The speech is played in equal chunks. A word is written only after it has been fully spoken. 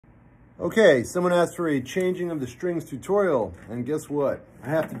Okay, someone asked for a changing of the strings tutorial, and guess what? I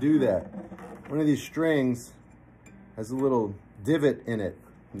have to do that. One of these strings has a little divot in it.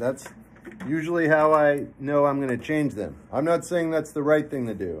 That's usually how I know I'm gonna change them. I'm not saying that's the right thing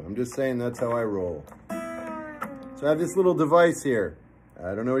to do. I'm just saying that's how I roll. So I have this little device here.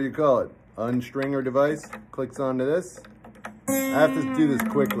 I don't know what you call it. Unstringer device. Clicks onto this. I have to do this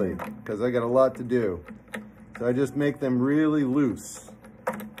quickly because I got a lot to do. So I just make them really loose.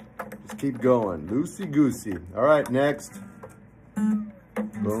 Just keep going. Loosey-goosey. All right, next.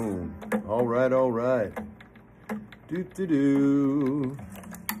 Boom. All right, all right. Do-do-do.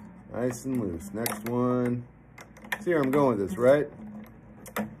 Nice and loose. Next one. See where I'm going with this, right?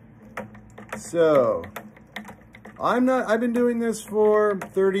 So, I've been doing this for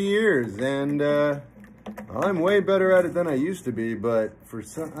 30 years, and I'm way better at it than I used to be, but for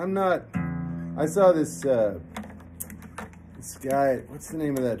some, I saw this guy, what's the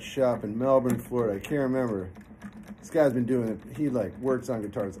name of that shop in Melbourne, Florida? I can't remember. This guy's been doing it. He like works on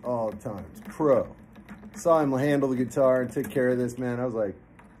guitars all the time. He's pro. Saw him handle the guitar and take care of this, man. I was like,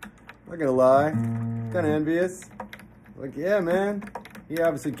 not gonna lie, kind of envious. Like, yeah, man. He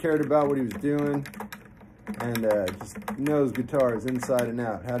obviously cared about what he was doing and just knows guitars inside and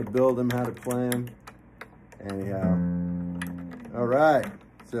out. How to build them, how to play them. Anyhow. All right.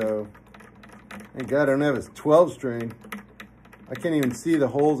 So, thank God I don't have a 12 string. I can't even see the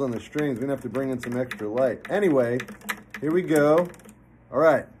holes on the strings. We're gonna have to bring in some extra light. Anyway, here we go. All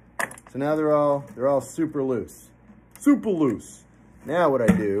right. So now they're all super loose. Super loose. Now what I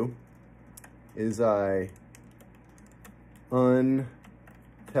do is I untether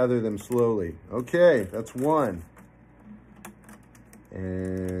them slowly. Okay, that's one.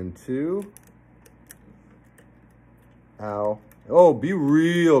 And two. Ow. Oh, be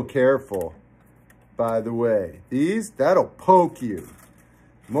real careful. By the way, that'll poke you.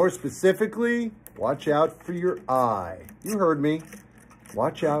 More specifically, watch out for your eye. You heard me.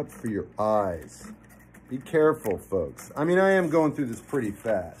 Watch out for your eyes. Be careful, folks. I mean, I am going through this pretty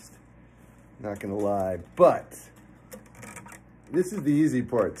fast. Not gonna lie, but this is the easy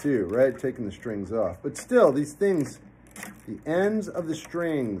part too, right? Taking the strings off. But still, these things, the ends of the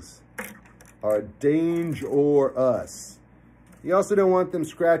strings are dangerous. You also don't want them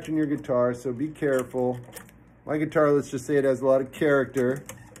scratching your guitar, so be careful. My guitar, let's just say it has a lot of character.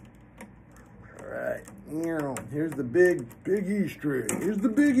 All right, here's the big E string. Here's the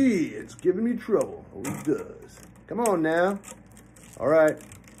big E. It's giving me trouble. Always does. Come on now. All right.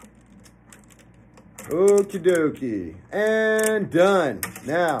 Okie dokie. And done.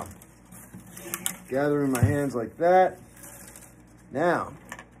 Now, gather in my hands like that. Now,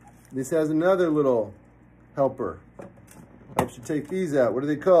 this has another little helper. Helps you take these out. What are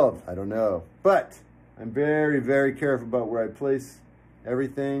they called? I don't know. But I'm very, very careful about where I place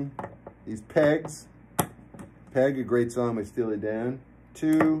everything. These pegs. Peg, a great song by Steely Dan.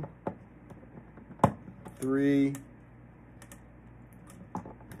 2, 3,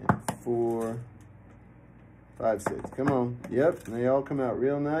 and 4, 5, 6. Come on. Yep, and they all come out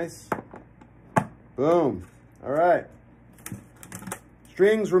real nice. Boom. All right.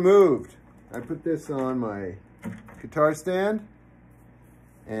 Strings removed. I put this on my guitar stand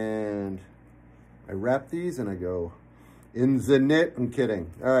and I wrap these and I go in the knit. I'm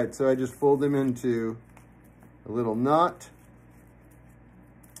kidding. All right, so I just fold them into a little knot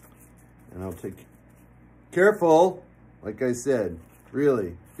and I'll take careful, like I said,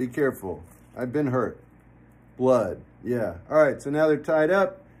 really be careful. I've been hurt. Blood, yeah. All right, so now they're tied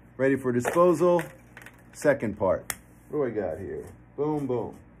up, ready for disposal. Second part. What do I got here? Boom,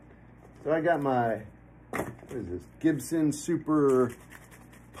 boom. So I got my, what is this? Gibson Super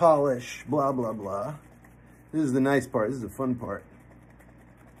Polish, blah, blah, blah. This is the nice part. This is the fun part.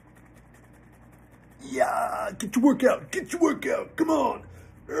 Yeah, get your workout. Get your workout. Come on.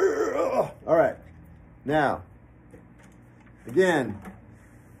 All right. Now, again,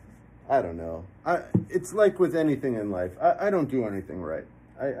 I don't know. It's like with anything in life. I don't do anything right.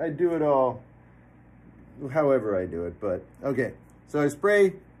 I do it all however I do it, but okay. So I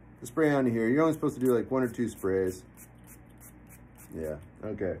spray the spray onto here. You're only supposed to do like 1 or 2 sprays. Yeah,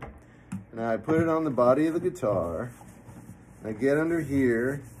 okay. And I put it on the body of the guitar. I get under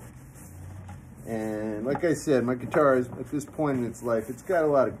here. And like I said, my guitar is, at this point in its life, it's got a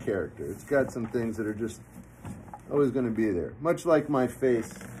lot of character. It's got some things that are just always going to be there. Much like my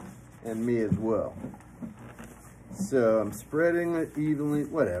face and me as well. So I'm spreading it evenly,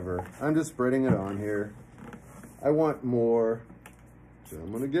 whatever. I'm just spreading it on here. I want more, so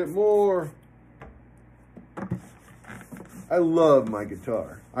I'm gonna get more. I love my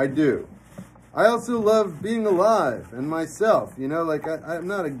guitar, I do. I also love being alive and myself, you know, like I'm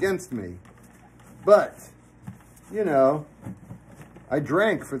not against me. But, you know, I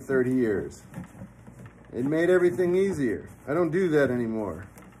drank for 30 years. It made everything easier. I don't do that anymore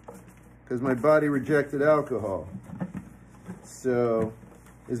because my body rejected alcohol. So,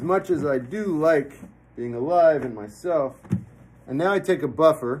 as much as I do like being alive and myself, and now I take a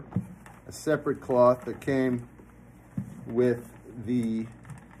buffer, a separate cloth that came with the,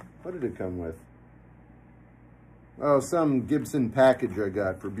 what did it come with? Oh, some Gibson package I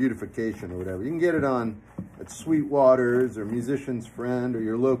got for beautification or whatever. You can get it on at Sweetwater's or Musician's Friend or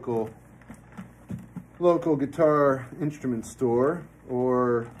your local guitar instrument store.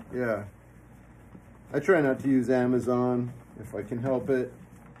 Or, yeah, I try not to use Amazon if I can help it,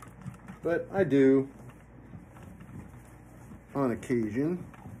 but I do on occasion.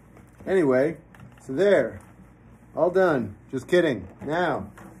 Anyway, so there, all done. Just kidding. Now,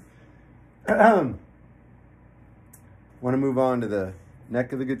 want to move on to the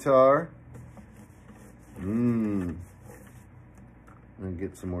neck of the guitar. I'm gonna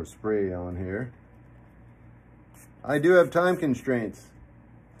get some more spray on here. I do have time constraints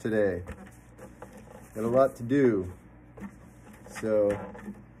today. Got a lot to do. So,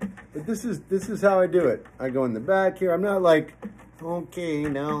 but this is how I do it. I go in the back here. I'm not like, okay,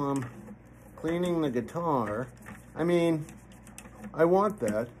 now I'm cleaning the guitar. I mean, I want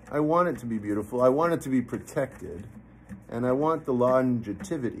that. I want it to be beautiful. I want it to be protected. And I want the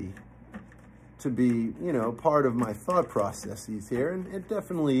longevity to be, you know, part of my thought processes here, and it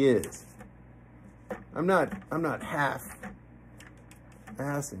definitely is. I'm not half-assing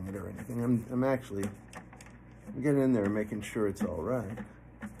it or anything. I'm actually getting in there and making sure it's all right.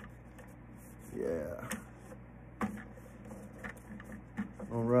 Yeah.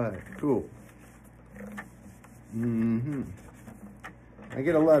 All right, cool. I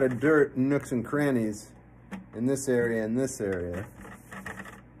get a lot of dirt and nooks and crannies in this area and this area.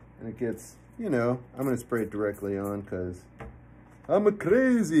 And it gets, you know, I'm going to spray it directly on because I'm a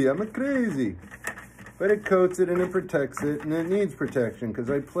crazy. But it coats it and it protects it, and it needs protection because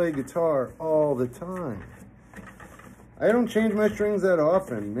I play guitar all the time. I don't change my strings that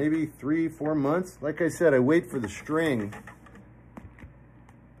often, maybe 3-4 months. Like I said, I wait for the string.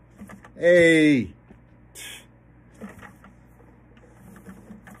 Hey!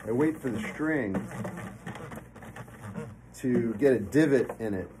 I wait for the string to get a divot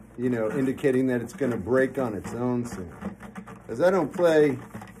in it, you know, indicating that it's going to break on its own soon. Because I don't play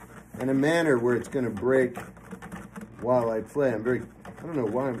in a manner where it's going to break while I play. I don't know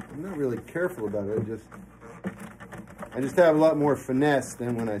why, I'm not really careful about it. I just have a lot more finesse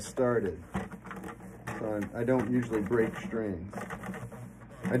than when I started. So I don't usually break strings.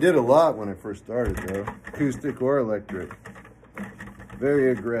 I did a lot when I first started though, acoustic or electric.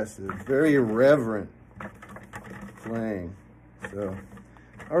 Very aggressive, very irreverent playing. So,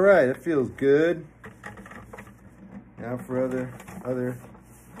 all right, it feels good. Now for other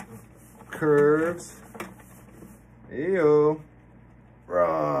curves. Ayo.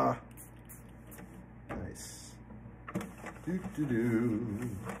 Rah. Nice.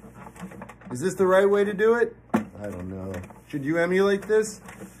 Is this the right way to do it? I don't know. Should you emulate this?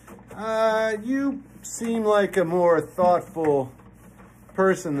 You seem like a more thoughtful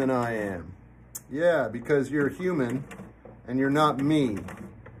person than I am. Yeah, because you're human and you're not me.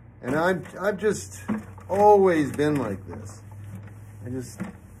 And I've just always been like this.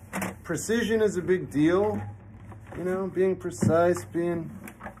 Precision is a big deal. You know, being precise, being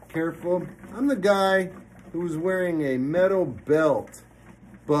careful. I'm the guy who was wearing a metal belt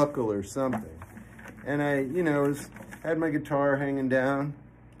buckle or something. And I, you know, had my guitar hanging down.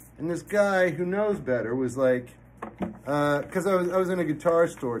 And this guy who knows better was like, because I was in a guitar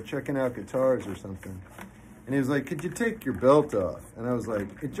store checking out guitars or something. And he was like, could you take your belt off? And I was like,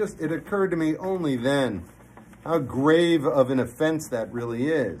 it occurred to me only then how grave of an offense that really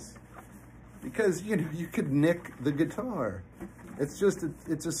is. Because, you know, you could nick the guitar. It's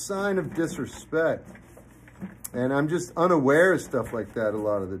a sign of disrespect. And I'm just unaware of stuff like that a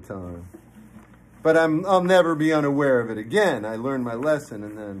lot of the time. But I'll never be unaware of it again. I learned my lesson,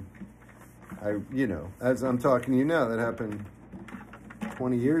 and then you know, as I'm talking to you now, that happened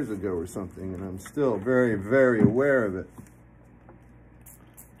 20 years ago or something, and I'm still very, very aware of it.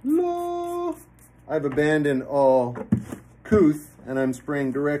 No, I've abandoned all couth, and I'm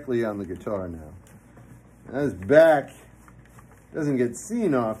spraying directly on the guitar now. This back doesn't get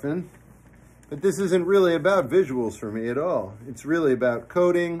seen often, but this isn't really about visuals for me at all. It's really about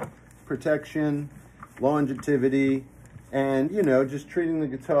coating, protection, longevity, and, you know, just treating the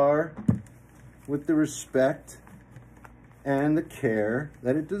guitar with the respect and the care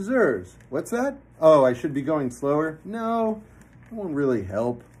that it deserves. What's that? Oh, I should be going slower? No, it won't really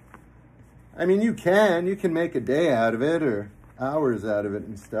help. I mean, you can make a day out of it or hours out of it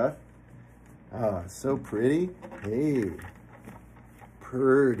and stuff. Ah, so pretty. Hey,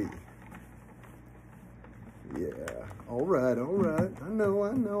 pretty. Yeah, all right. I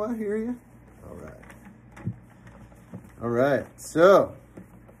know, I hear you. All right, so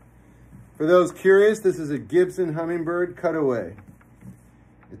for those curious, this is a Gibson Hummingbird Cutaway.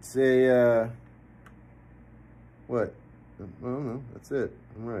 It's a, what? Oh, no, that's it.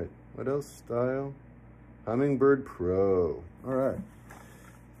 All right. What else? Style? Hummingbird Pro. All right.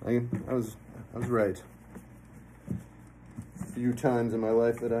 I was right. A few times in my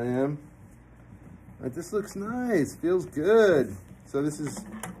life that I am. All right, this looks nice. Feels good. So this is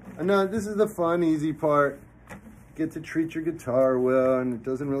the fun, easy part. Get to treat your guitar well, and it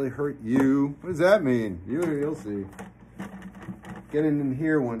doesn't really hurt you. What does that mean? You'll see. Getting in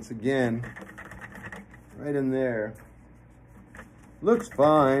here once again. Right in there. Looks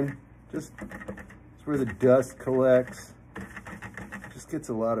fine. Just it's where the dust collects. Just gets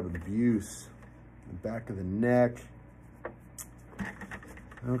a lot of abuse. The back of the neck.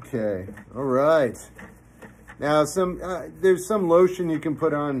 Okay. All right. Now there's some lotion you can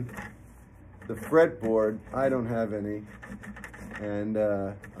put on the fretboard. I don't have any, and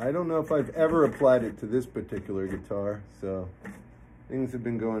I don't know if I've ever applied it to this particular guitar, so things have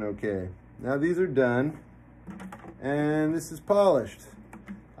been going okay. Now these are done, and this is polished.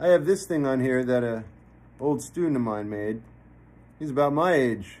 I have this thing on here that a old student of mine made. He's about my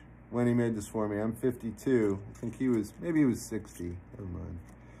age when he made this for me. I'm 52. I think maybe he was 60. Never mind.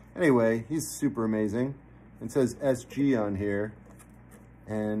 Anyway, he's super amazing. It says SG on here,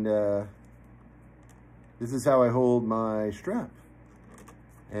 and this is how I hold my strap.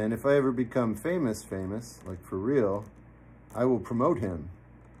 And if I ever become famous, like for real, I will promote him.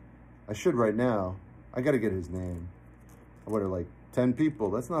 I should right now. I gotta get his name. What are like 10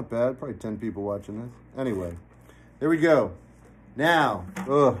 people? That's not bad. Probably 10 people watching this. Anyway, there we go. Now,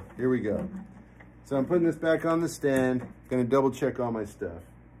 here we go. So I'm putting this back on the stand. Gonna double check all my stuff.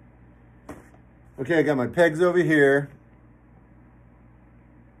 Okay, I got my pegs over here.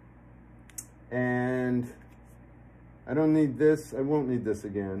 And I don't need this. I won't need this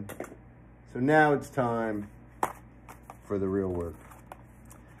again. So now it's time for the real work.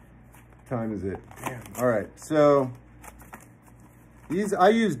 Time is it? Damn. All right, so I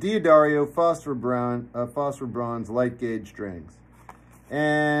use D'Addario Phosphor Bronze light gauge strings.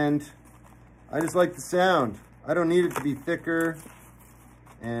 And I just like the sound. I don't need it to be thicker.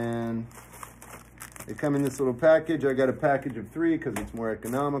 And they come in this little package. I got a package of 3 because it's more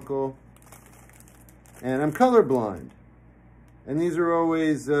economical. And I'm colorblind. And these are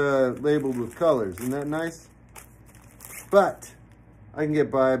always labeled with colors. Isn't that nice? But I can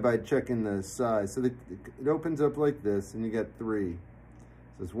get by checking the size. So it opens up like this, and you get 3.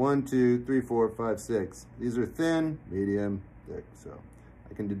 So it's 1, 2, 3, 4, 5, 6. These are thin, medium, thick. So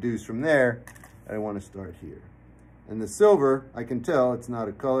I can deduce from there that I want to start here. And the silver, I can tell it's not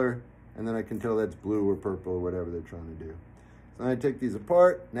a color, and then I can tell that's blue or purple or whatever they're trying to do. So I take these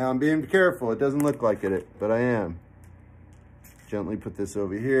apart. Now I'm being careful. It doesn't look like it, but I am. Gently put this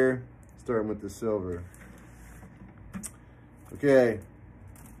over here, starting with the silver. Okay.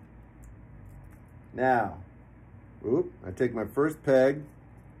 Now, I take my first peg.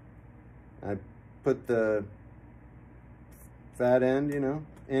 I put the fat end,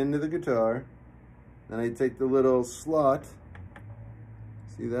 into the guitar. Then I take the little slot.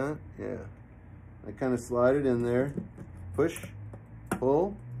 See that? Yeah. I kind of slide it in there. Push,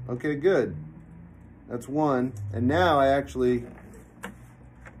 pull. Okay, good. That's one. And now let's see.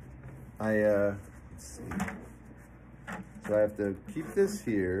 So I have to keep this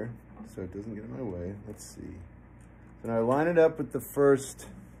here so it doesn't get in my way. Let's see. So now I line it up with the first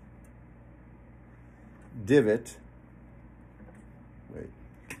divot. Wait.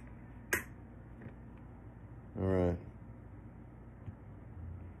 All right.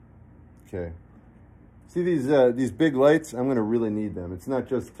 Okay. See these big lights? I'm gonna really need them. It's not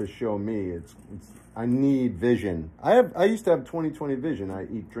just to show me. I need vision. I used to have 20/20 vision. I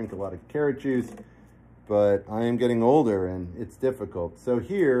drink a lot of carrot juice, but I am getting older and it's difficult. So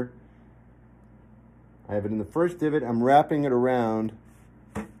here, I have it in the first divot. I'm wrapping it around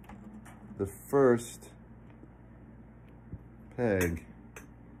the first peg.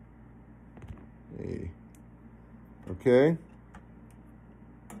 Hey. Okay.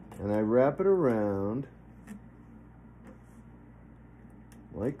 And I wrap it around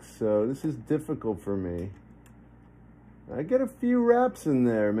like so. This is difficult for me. I get a few wraps in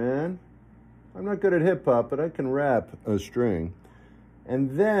there, man. I'm not good at hip hop, but I can wrap a string.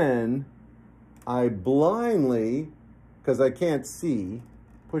 And then I blindly, because I can't see,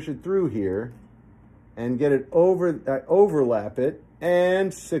 push it through here and get it over, overlap it,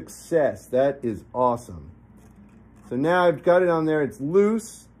 and success. That is awesome. So now I've got it on there, it's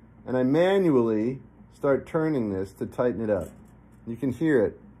loose, and I manually start turning this to tighten it up. You can hear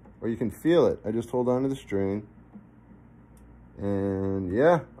it, or you can feel it. I just hold on to the string. And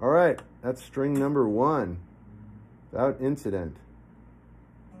yeah, all right, that's string number 1, without incident.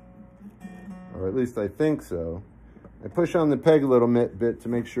 Or at least I think so. I push on the peg a little bit to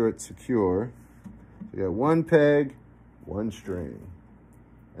make sure it's secure. So you got 1 peg, 1 string.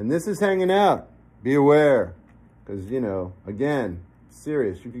 And this is hanging out. Be aware, because, you know, again,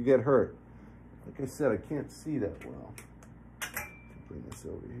 serious, you could get hurt. Like I said, I can't see that well. Bring this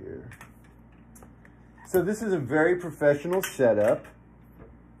over here. So this is a very professional setup.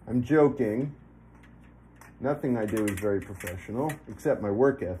 I'm joking. Nothing I do is very professional, except my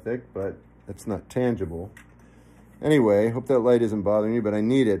work ethic, but that's not tangible. Anyway, hope that light isn't bothering you, but I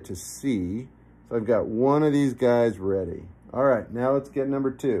need it to see. So I've got one of these guys ready. All right, now let's get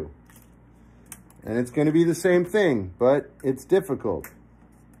number 2. And it's going to be the same thing, but it's difficult.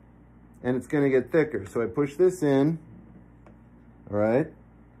 And it's going to get thicker. So I push this in. All right,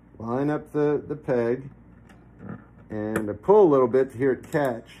 line up the peg. And I pull a little bit to hear it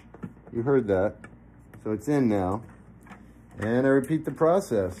catch. You heard that. So it's in now. And I repeat the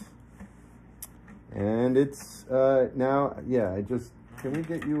process. And it's now, yeah, can we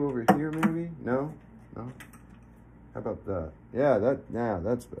get you over here maybe? No? No? How about that? Yeah,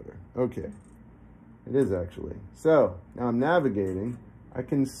 that's better. Okay. It is actually. So, now I'm navigating. I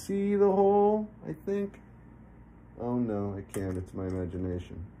can see the hole, I think. Oh no, I can't. It's my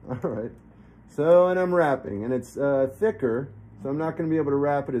imagination. All right. So, and I'm wrapping, and it's thicker, so I'm not going to be able to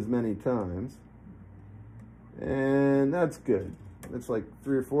wrap it as many times. And that's good. It's like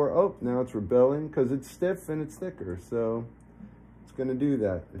 3 or 4. Oh, now it's rebelling because it's stiff and it's thicker. So it's going to do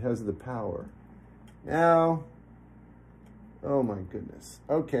that. It has the power. Now, oh my goodness.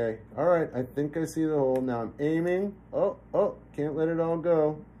 Okay. All right. I think I see the hole. Now I'm aiming. Oh, can't let it all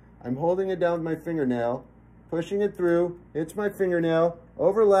go. I'm holding it down with my fingernail, pushing it through. It's my fingernail.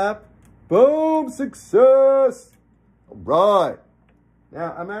 Overlap. Boom. Success. All right.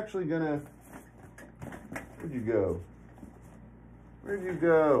 Now I'm actually going to, where'd you go? Where'd you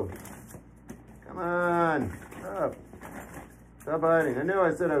go? Come on. Stop. Stop hiding. I know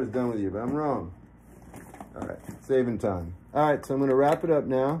I said I was done with you, but I'm wrong. All right. Saving time. All right. So I'm going to wrap it up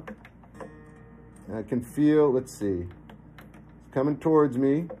now. And I can feel, let's see. It's coming towards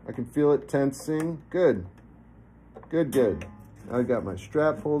me. I can feel it tensing. Good. Good, good. I got my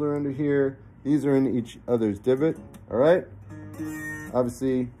strap holder under here. These are in each other's divot. All right.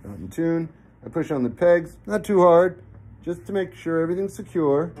 Obviously, not in tune. I push on the pegs. Not too hard. Just to make sure everything's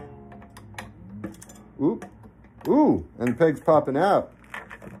secure. Oop. Ooh, and the peg's popping out.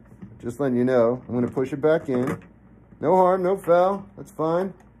 Just letting you know. I'm going to push it back in. No harm, no foul. That's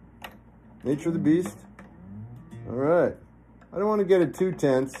fine. Nature of the beast. All right. I don't want to get it too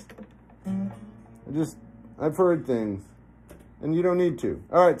tense. I've heard things. And you don't need to.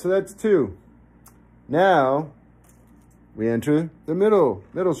 All right, so that's 2. Now, we enter the middle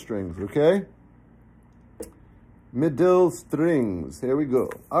strings, okay? Middle strings. Here we go.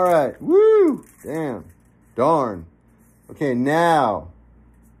 All right. Woo! Damn. Darn. Okay, now,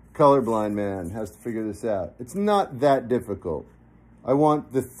 colorblind man has to figure this out. It's not that difficult. I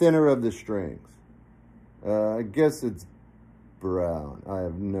want the thinner of the strings. I guess it's brown. I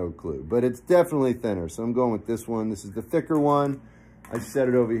have no clue. But it's definitely thinner, so I'm going with this one. This is the thicker one. I set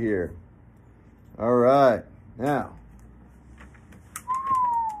it over here. All right. Now,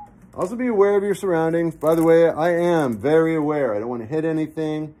 also be aware of your surroundings. By the way, I am very aware. I don't want to hit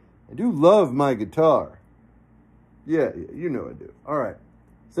anything. I do love my guitar. Yeah, you know I do. All right.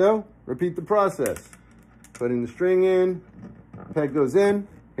 So, repeat the process. Putting the string in. Peg goes in.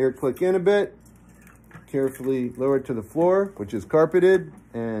 Here, click in a bit. Carefully lower it to the floor, which is carpeted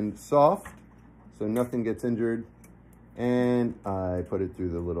and soft, so nothing gets injured. And I put it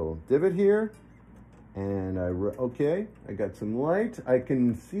through the little divot here. And okay, I got some light. I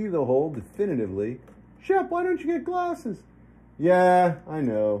can see the hole definitively. Shep, why don't you get glasses? Yeah, I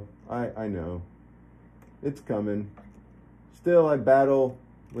know. I know. It's coming. Still, I battle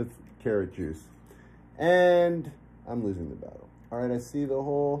with carrot juice. And I'm losing the battle. All right, I see the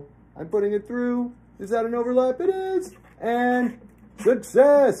hole. I'm putting it through. Is that an overlap? It is. And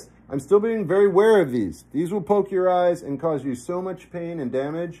success. I'm still being very aware of these. These will poke your eyes and cause you so much pain and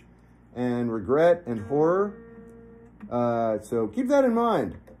damage and regret and horror. So keep that in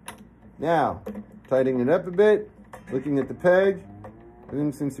mind. Now, tightening it up a bit, looking at the peg.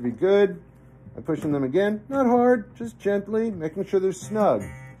 Everything seems to be good. I'm pushing them again, not hard, just gently, making sure they're snug.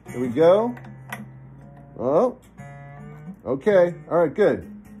 Here we go. Oh, okay, all right,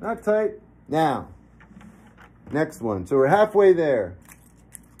 good. Not tight. Now, next one. So we're halfway there.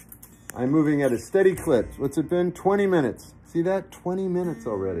 I'm moving at a steady clip. What's it been? 20 minutes. See that? 20 minutes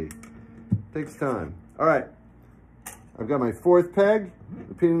already. Takes time. All right. I've got my fourth peg,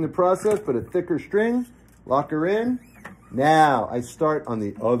 repeating the process, but a thicker string, lock her in. Now I start on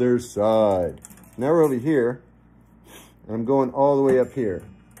the other side. Now we're over here, and I'm going all the way up here.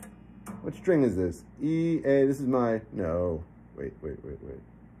 What string is this? E, A, this is my, no, wait.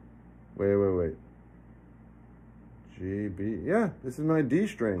 G, B, yeah, this is my D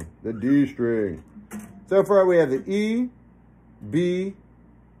string, the D string. So far we have the E, B,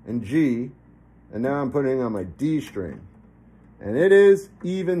 and G, and now I'm putting on my D string. And it is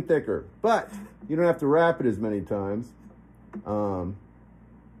even thicker, but you don't have to wrap it as many times. I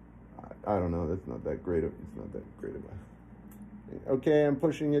don't know, that's not that great of, it's not that great of a, okay, I'm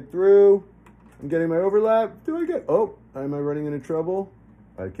pushing it through. I'm getting my overlap. Do I get, oh, am I running into trouble?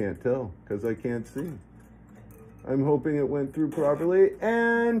 I can't tell because I can't see. I'm hoping it went through properly,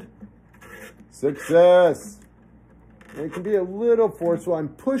 and success. And it can be a little forceful. I'm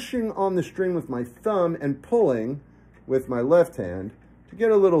pushing on the string with my thumb and pulling with my left hand to get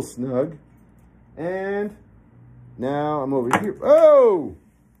a little snug. And now I'm over here. Oh,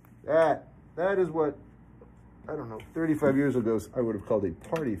 that is what, I don't know, 35 years ago I would have called a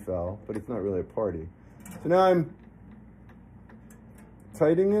party foul, but it's not really a party. So now I'm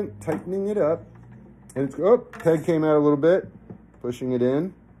tightening it up, and it's, oh, peg came out a little bit, pushing it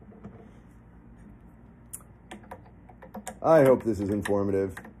in. I hope this is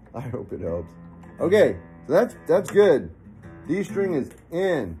informative. I hope it helps. Okay, so that's good. D string is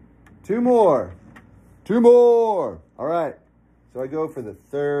in. Two more. All right, so I go for the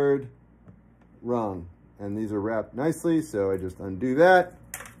third rung, and these are wrapped nicely, so I just undo that.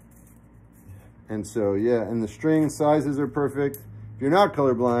 And so, yeah, and the string sizes are perfect. If you're not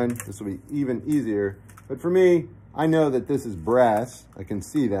colorblind, this will be even easier. But for me, I know that this is brass. I can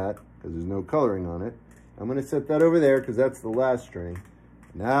see that because there's no coloring on it. I'm gonna set that over there because that's the last string.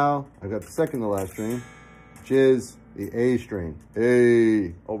 Now, I've got the second to last string, which is the A string.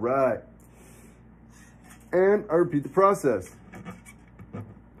 A, all right. And I repeat the process.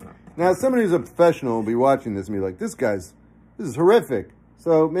 Now, somebody who's a professional will be watching this and be like, this is horrific.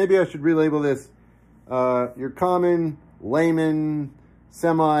 So maybe I should relabel this your common layman,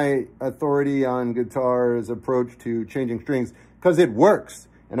 semi-authority on guitars approach to changing strings, because it works.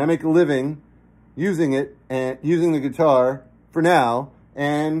 And I make a living using it and using the guitar for now.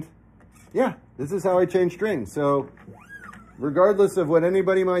 And yeah, this is how I change strings. So regardless of what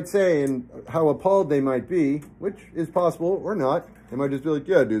anybody might say and how appalled they might be, which is possible or not, they might just be like,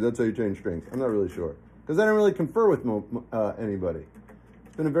 yeah, dude, that's how you change strings. I'm not really sure, because I don't really confer with anybody.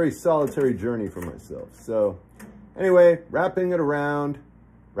 It's been a very solitary journey for myself. So anyway, wrapping it around,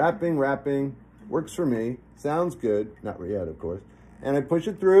 wrapping, works for me. Sounds good. Not yet, of course. And I push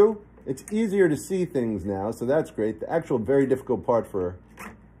it through. It's easier to see things now, so that's great. The actual very difficult part for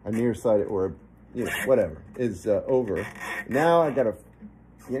a nearsighted or, you know, whatever, is over. Now I gotta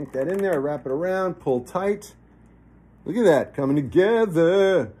yank that in there, wrap it around, pull tight. Look at that, coming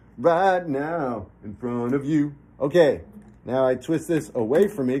together right now in front of you. Okay, now I twist this away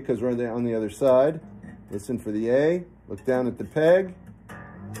from me because we're on the other side. Listen for the A, look down at the peg.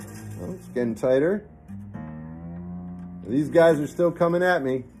 Oh, it's getting tighter. These guys are still coming at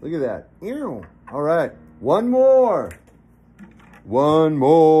me. Look at that. All right, one more.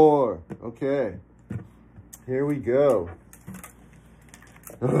 Okay, here we go.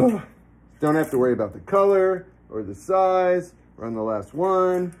 Ugh. Don't have to worry about the color or the size. We're on the last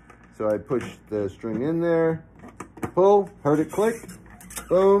one. So I push the string in there, pull, heard it click,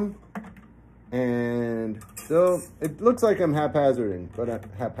 boom. And so it looks like I'm haphazarding, but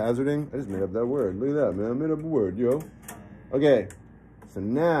haphazarding? I just made up that word. Look at that, man. I made up a word, yo. Okay, so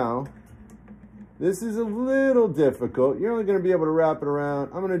now this is a little difficult. You're only going to be able to wrap it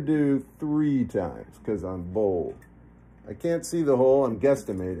around. I'm going to do 3 times because I'm bold. I can't see the hole. I'm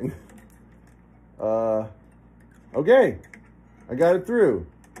guesstimating. Okay, I got it through.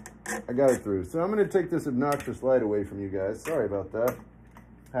 So I'm going to take this obnoxious light away from you guys. Sorry about that.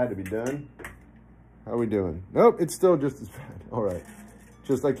 Had to be done. How are we doing? Nope, it's still just as bad. All right.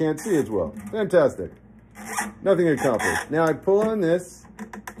 Just I can't see as well. Fantastic. Nothing accomplished. Now I pull on this,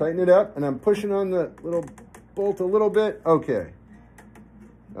 tighten it up, and I'm pushing on the little bolt a little bit. Okay.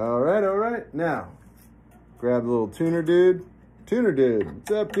 All right. Now, grab the little tuner dude, Tuner Dude.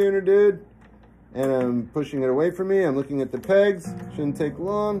 What's up, Tuner Dude? And I'm pushing it away from me. I'm looking at the pegs. Shouldn't take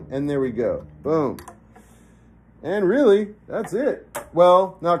long. And there we go. Boom. And really, that's it.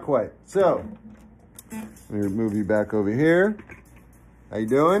 Well, not quite. So, let me move you back over here. How you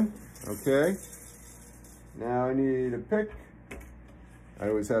doing? Okay. Now I need a pick. I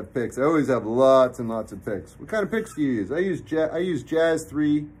always have picks. I always have lots and lots of picks. What kind of picks do you use? I use Jazz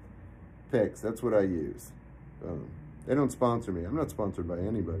 3 picks. That's what I use. They don't sponsor me. I'm not sponsored by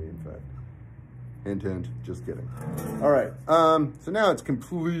anybody, in fact. Hint, hint. Just kidding. All right. So now it's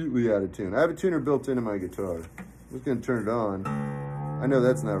completely out of tune. I have a tuner built into my guitar. I'm just going to turn it on. I know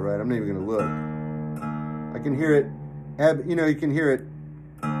that's not right. I'm not even going to look. I can hear it. You know, you can hear it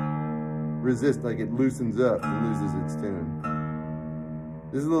resist, like it loosens up and loses its tune.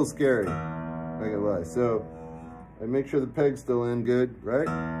 This is a little scary, not gonna lie. So I make sure the peg's still in good, right?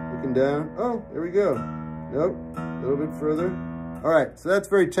 Looking down. Oh, there we go. Nope, a little bit further. All right, so that's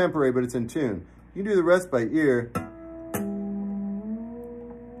very temporary, but it's in tune. You can do the rest by ear.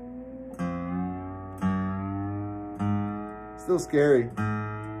 Still scary.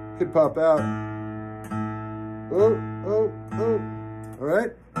 Could pop out. Oh, oh, oh. All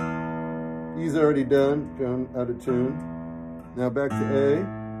right. E's already done, gone out of tune. Now back to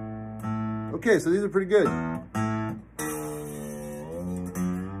A. Okay, so these are pretty good.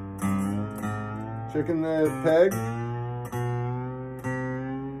 Checking the peg.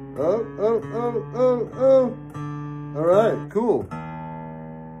 Oh, oh, oh, oh, oh. All right, cool.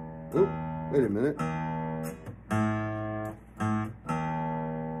 Oh, wait a minute.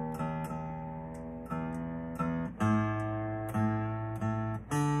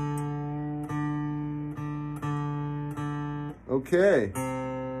 Okay,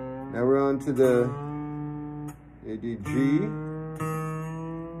 now we're on to the A, D, G,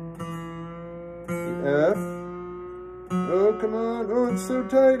 the F. Oh, come on. Oh, it's so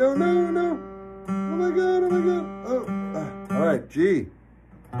tight. Oh, no, no. Oh, my God. Oh, my God. Oh, all right, G.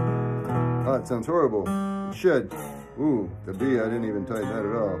 Oh, it sounds horrible. It should. Ooh, the B, I didn't even tighten that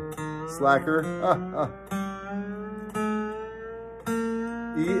at all. Slacker.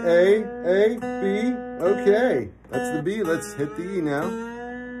 E, A, B. Okay, that's the B. Let's hit the E now.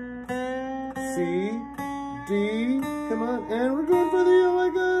 C, D. Come on, and we're going for the E. Oh my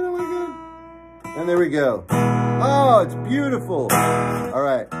God, oh my God. And there we go. Oh, it's beautiful. All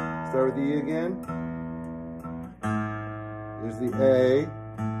right, start with the E again. There's the A,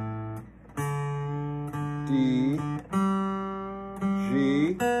 D,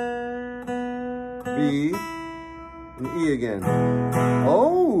 G, B, and E again.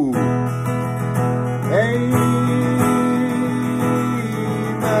 Oh! Hey,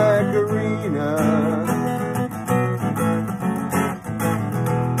 Macarena.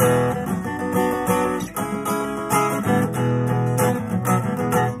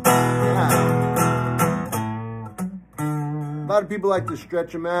 A lot of people like to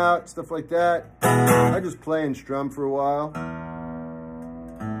stretch them out, stuff like that. I just play and strum for a while.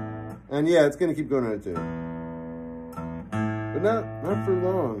 And yeah, it's gonna keep going on a tune. But not for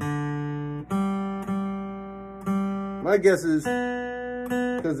long. My guess is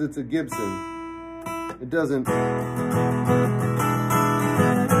because it's a Gibson, it doesn't.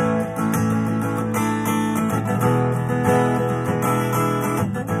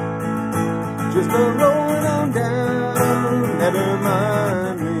 Just a rolling on down, never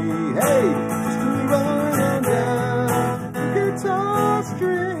mind me. Hey, just a rolling on down, guitar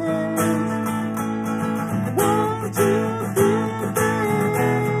strings. 1, 2,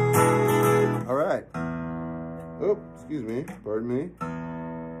 3. All right. Oh, excuse me, pardon me.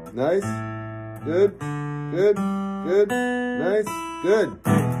 Nice, good, good, good, nice, good.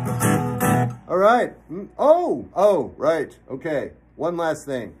 All right. Oh, right, okay. One last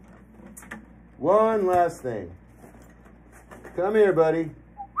thing. Come here, buddy.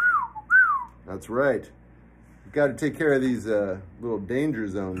 That's right. You've got to take care of these little danger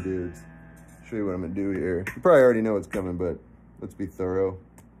zone dudes. Show you what I'm gonna do here. You probably already know what's coming, but let's be thorough.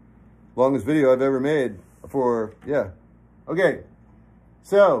 Longest video I've ever made for, yeah. Okay,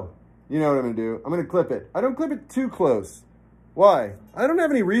 so you know what I'm gonna do. I'm gonna clip it. I don't clip it too close. Why? I don't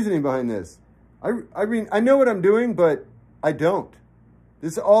have any reasoning behind this. I mean, I know what I'm doing, but I don't.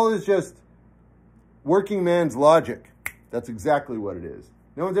 This all is just working man's logic. That's exactly what it is.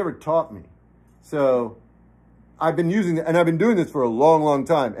 No one's ever taught me. So I've been using it, and I've been doing this for a long, long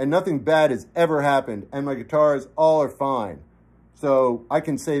time, and nothing bad has ever happened, and my guitars all are fine. So I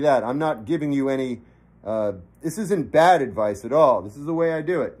can say that. I'm not giving you any, this isn't bad advice at all. This is the way I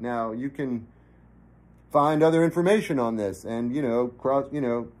do it. Now, you can find other information on this and,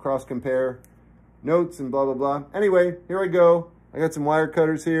 cross compare notes and blah, blah, blah. Anyway, here I go. I got some wire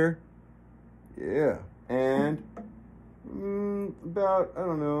cutters here. Yeah, and about, I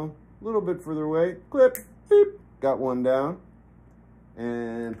don't know, a little bit further away, clip, beep, got one down.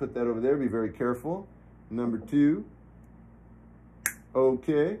 And put that over there, be very careful. Number 2,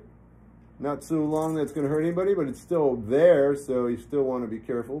 okay. Not so long that's gonna hurt anybody, but it's still there, so you still wanna be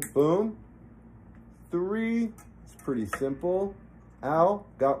careful. Boom. 3, it's pretty simple. Ow,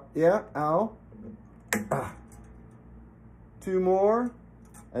 got, yeah, ow. 2 more.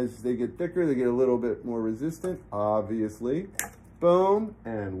 As they get thicker, they get a little bit more resistant, obviously. Boom,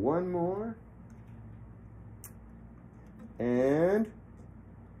 and 1 more. And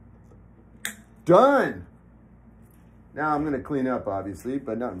done. Now I'm gonna clean up, obviously,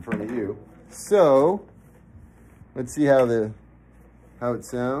 but not in front of you. So, let's see how it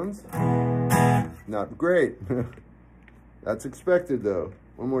sounds. Not great. That's expected though.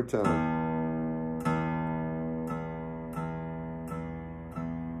 One more time.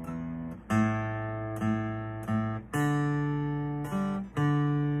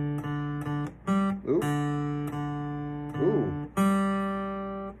 Ooh. Ooh.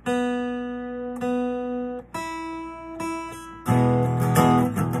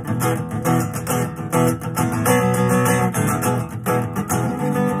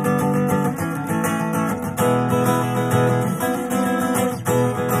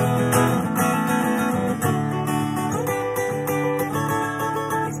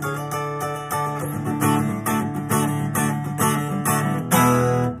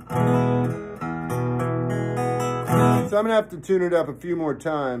 So I'm gonna have to tune it up a few more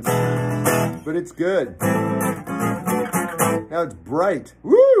times, but it's good. Now it's bright.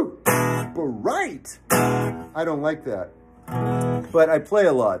 Woo! Bright! I don't like that. But I play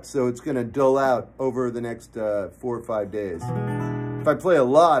a lot, so it's gonna dull out over the next 4 or 5 days. If I play a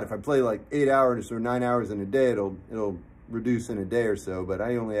lot, if I play like 8 hours or 9 hours in a day, it'll reduce in a day or so, but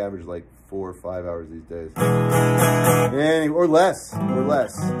I only average like 4 or 5 hours these days. Or less.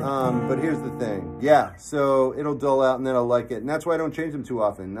 But here's the thing. Yeah, so it'll dull out and then I'll like it. And that's why I don't change them too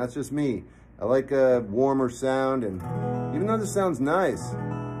often. That's just me. I like a warmer sound, and even though this sounds nice,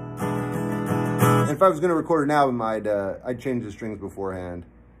 and if I was gonna record an album, I'd change the strings beforehand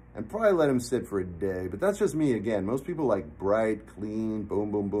and probably let them sit for a day. But that's just me again. Most people like bright, clean,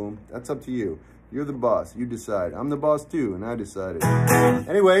 boom, boom, boom. That's up to you. You're the boss, you decide. I'm the boss too, and I decided.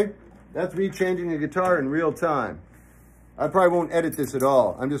 Anyway, that's me changing a guitar in real time. I probably won't edit this at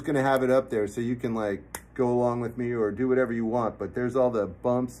all. I'm just gonna have it up there so you can like go along with me or do whatever you want, but there's all the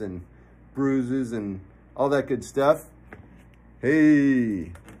bumps and bruises and all that good stuff.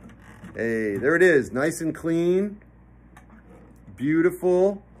 Hey, there it is, nice and clean,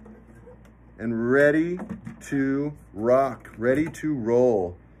 beautiful, and ready to rock, ready to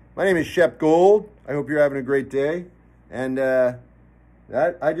roll. My name is Shep Gold. I hope you're having a great day. And I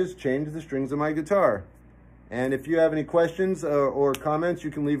just changed the strings of my guitar. And if you have any questions or comments,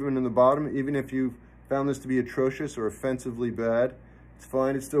 you can leave them in the bottom. Even if you found this to be atrocious or offensively bad, it's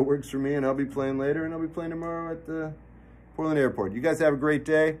fine. It still works for me, and I'll be playing later, and I'll be playing tomorrow at the Portland Airport. You guys have a great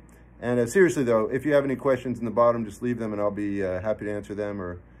day. And seriously though, if you have any questions in the bottom, just leave them, and I'll be happy to answer them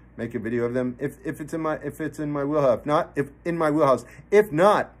or make a video of them if it's in my wheelhouse. If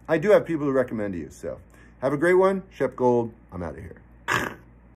not, I do have people to recommend to you. So have a great one. Shep Gold. I'm out of here.